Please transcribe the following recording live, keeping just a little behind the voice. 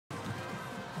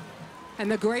and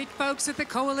the great folks at the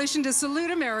Coalition to Salute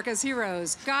America's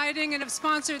Heroes, guiding and have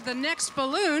sponsored the next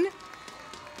balloon.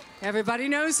 Everybody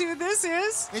knows who this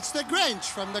is. It's the Grinch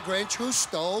from The Grinch Who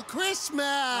Stole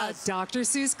Christmas. A Dr.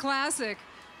 Seuss classic.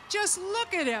 Just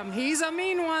look at him. He's a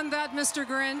mean one, that Mr.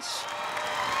 Grinch.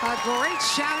 A great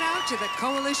shout out to the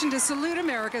Coalition to Salute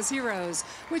America's Heroes,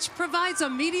 which provides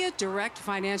immediate direct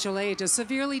financial aid to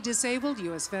severely disabled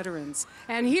U.S. veterans.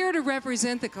 And here to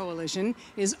represent the coalition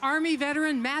is Army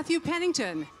veteran Matthew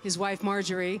Pennington, his wife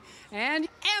Marjorie, and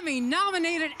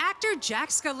Emmy-nominated actor Jack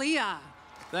Scalia.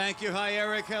 Thank you. Hi,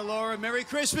 Eric. Hi, Laura. Merry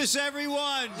Christmas,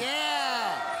 everyone.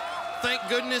 Yeah. Thank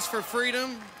goodness for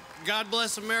freedom. God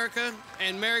bless America,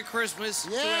 and Merry Christmas to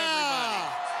everyone.